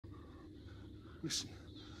Listen,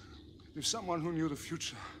 if someone who knew the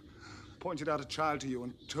future pointed out a child to you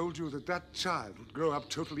and told you that that child would grow up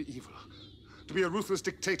totally evil, to be a ruthless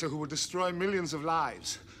dictator who would destroy millions of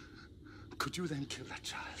lives, could you then kill that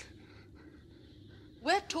child?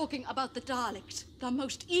 We're talking about the Daleks, the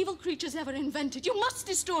most evil creatures ever invented. You must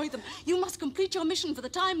destroy them. You must complete your mission for the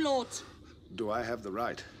Time Lords. Do I have the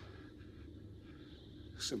right?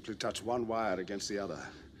 Simply touch one wire against the other,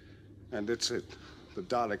 and it's it. The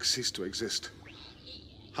Daleks cease to exist.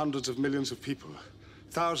 Hundreds of millions of people,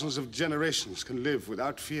 thousands of generations can live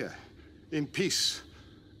without fear, in peace,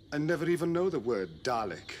 and never even know the word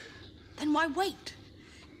Dalek. Then why wait?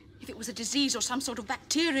 If it was a disease or some sort of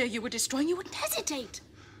bacteria you were destroying, you wouldn't hesitate.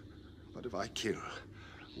 But if I kill,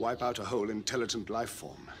 wipe out a whole intelligent life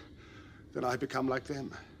form, then I become like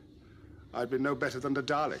them. I'd be no better than the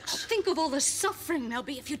Daleks. Think of all the suffering there'll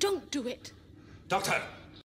be if you don't do it. Doctor!